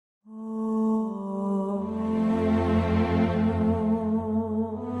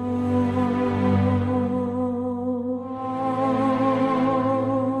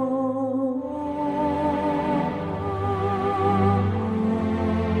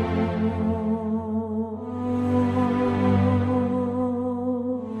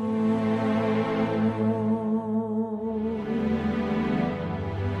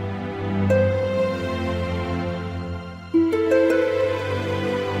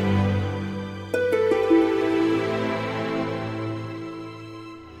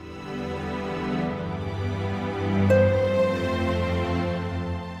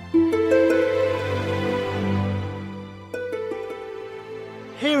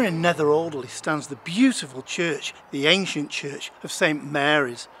Here in Nether Alderley stands the beautiful church, the Ancient Church of St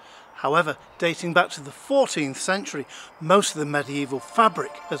Mary's. However, dating back to the 14th century, most of the medieval fabric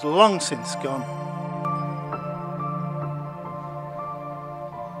has long since gone.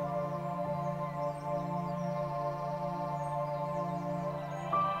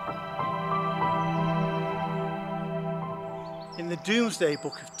 In the Domesday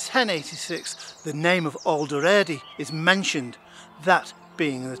Book of 1086, the name of Alderley is mentioned, that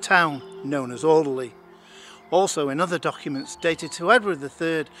being the town known as Alderley. Also in other documents dated to Edward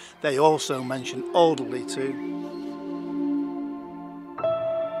III, they also mention Alderley too.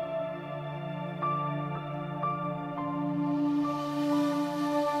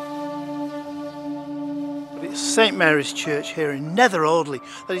 But it's St Mary's Church here in Nether Alderley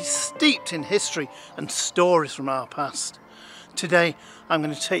that is steeped in history and stories from our past. Today I'm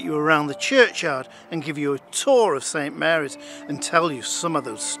going to take you around the churchyard and give you a tour of St Mary's and tell you some of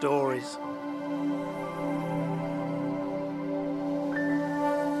those stories.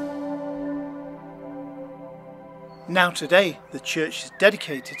 Now today the church is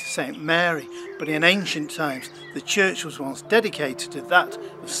dedicated to St Mary, but in ancient times the church was once dedicated to that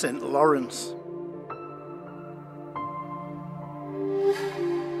of St Lawrence.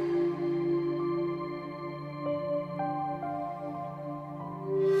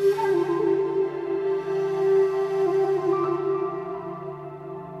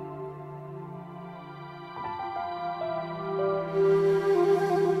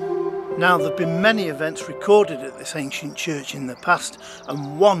 Now there have been many events recorded at this ancient church in the past,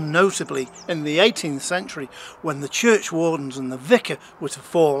 and one notably in the 18th century when the church wardens and the vicar were to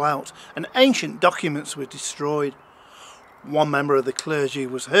fall out and ancient documents were destroyed. One member of the clergy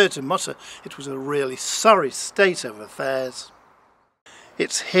was heard to mutter it was a really sorry state of affairs.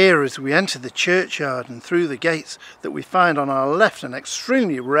 It's here as we enter the churchyard and through the gates that we find on our left an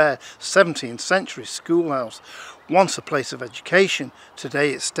extremely rare 17th century schoolhouse. Once a place of education,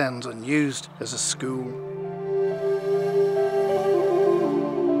 today it stands unused as a school.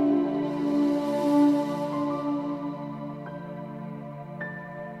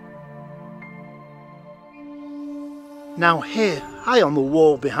 Now here, high on the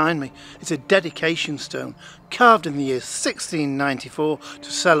wall behind me, is a dedication stone carved in the year 1694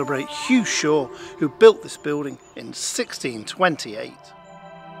 to celebrate Hugh Shaw, who built this building in 1628.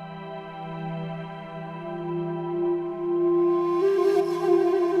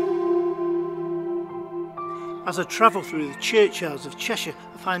 As I travel through the churchyards of Cheshire,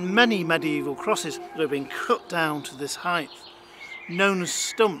 I find many medieval crosses that have been cut down to this height, known as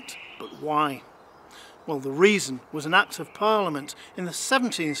stumped, but why? Well, the reason was an Act of Parliament in the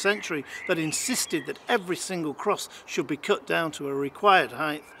 17th century that insisted that every single cross should be cut down to a required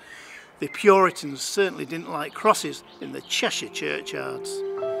height. The Puritans certainly didn't like crosses in the Cheshire churchyards.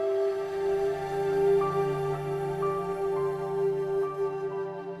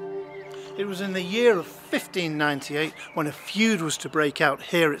 It was in the year of 1598 when a feud was to break out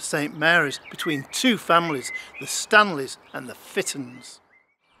here at St Mary's between two families, the Stanleys and the Fittons.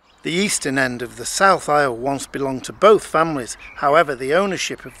 The eastern end of the south aisle once belonged to both families, however the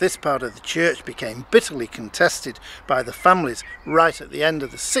ownership of this part of the church became bitterly contested by the families right at the end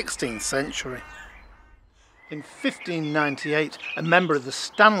of the 16th century. In 1598, a member of the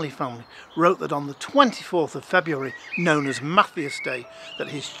Stanley family wrote that on the 24th of February, known as Matthias Day, that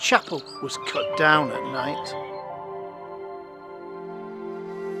his chapel was cut down at night.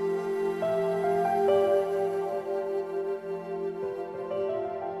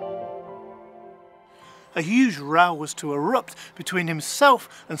 A huge row was to erupt between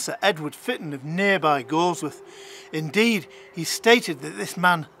himself and Sir Edward Fitton of nearby Goresworth. Indeed, he stated that this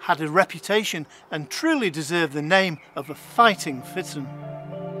man had a reputation and truly deserved the name of a fighting Fitton.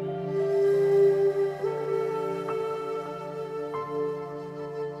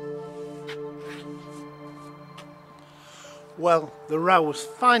 Well, the row was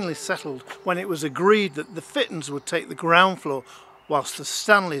finally settled when it was agreed that the Fittons would take the ground floor whilst the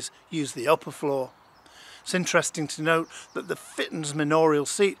Stanleys used the upper floor. It's interesting to note that the Fittons' manorial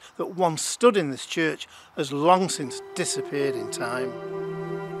seat that once stood in this church has long since disappeared in time.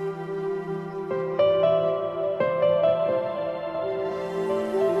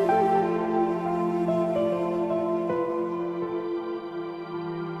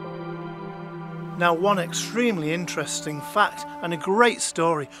 Now, one extremely interesting fact and a great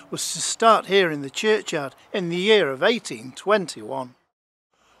story was to start here in the churchyard in the year of 1821.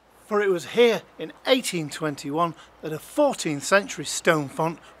 For it was here in 1821 that a 14th century stone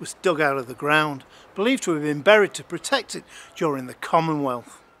font was dug out of the ground, believed to have been buried to protect it during the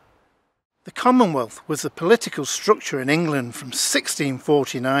Commonwealth. The Commonwealth was the political structure in England from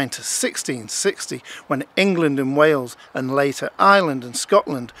 1649 to 1660, when England and Wales and later Ireland and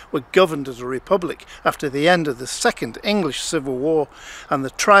Scotland were governed as a republic after the end of the Second English Civil War and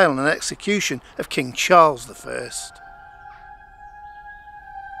the trial and execution of King Charles I.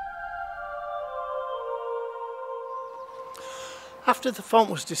 After the font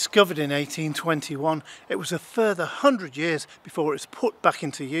was discovered in 1821, it was a further 100 years before it was put back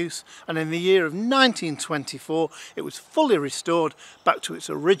into use, and in the year of 1924 it was fully restored back to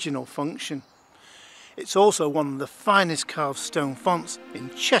its original function. It's also one of the finest carved stone fonts in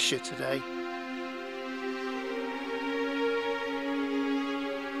Cheshire today.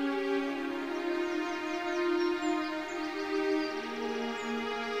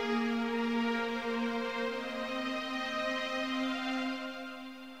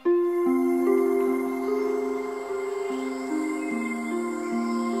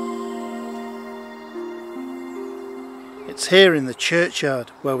 It's here in the churchyard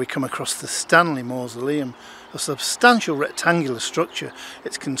where we come across the Stanley Mausoleum, a substantial rectangular structure.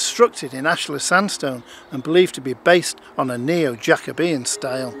 It's constructed in ashlar sandstone and believed to be based on a neo-Jacobean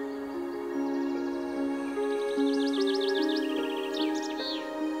style.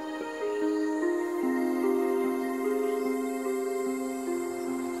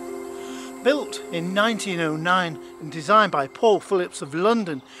 Built in 1909 and designed by Paul Phillips of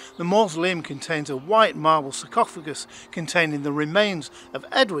London, the mausoleum contains a white marble sarcophagus containing the remains of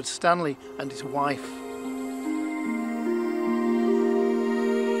Edward Stanley and his wife.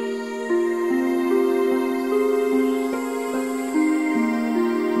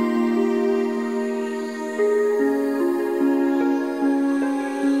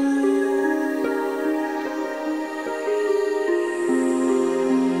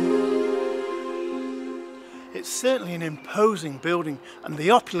 It's certainly an imposing building, and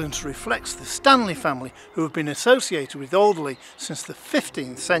the opulence reflects the Stanley family, who have been associated with Alderley since the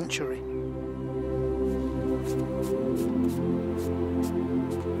 15th century.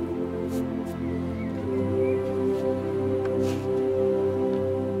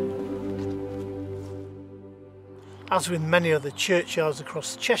 As with many other churchyards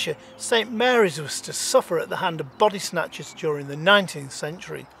across Cheshire, St Mary's was to suffer at the hand of body snatchers during the 19th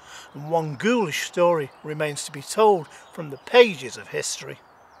century, and one ghoulish story remains to be told from the pages of history.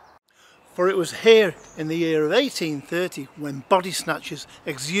 For it was here in the year of 1830 when body snatchers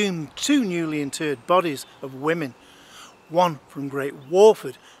exhumed two newly interred bodies of women, one from Great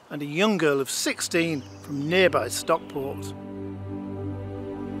Warford and a young girl of 16 from nearby Stockport.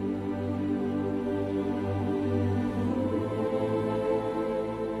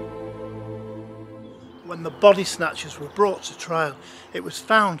 When the body snatchers were brought to trial, it was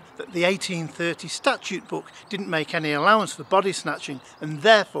found that the 1830 statute book didn't make any allowance for body snatching, and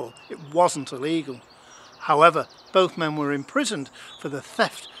therefore it wasn't illegal. However, both men were imprisoned for the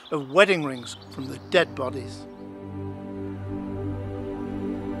theft of wedding rings from the dead bodies.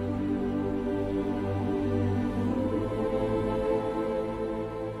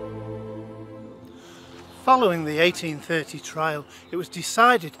 Following the 1830 trial, it was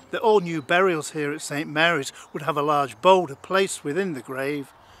decided that all new burials here at St Mary's would have a large boulder placed within the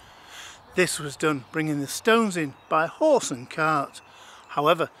grave. This was done bringing the stones in by horse and cart.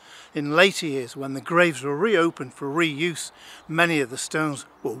 However, in later years, when the graves were reopened for reuse, many of the stones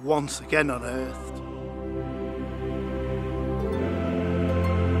were once again unearthed.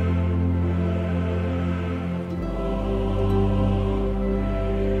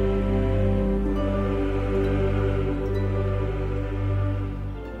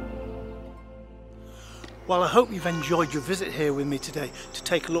 Well, I hope you've enjoyed your visit here with me today to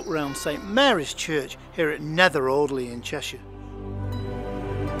take a look around St Mary's Church here at Nether Alderley in Cheshire.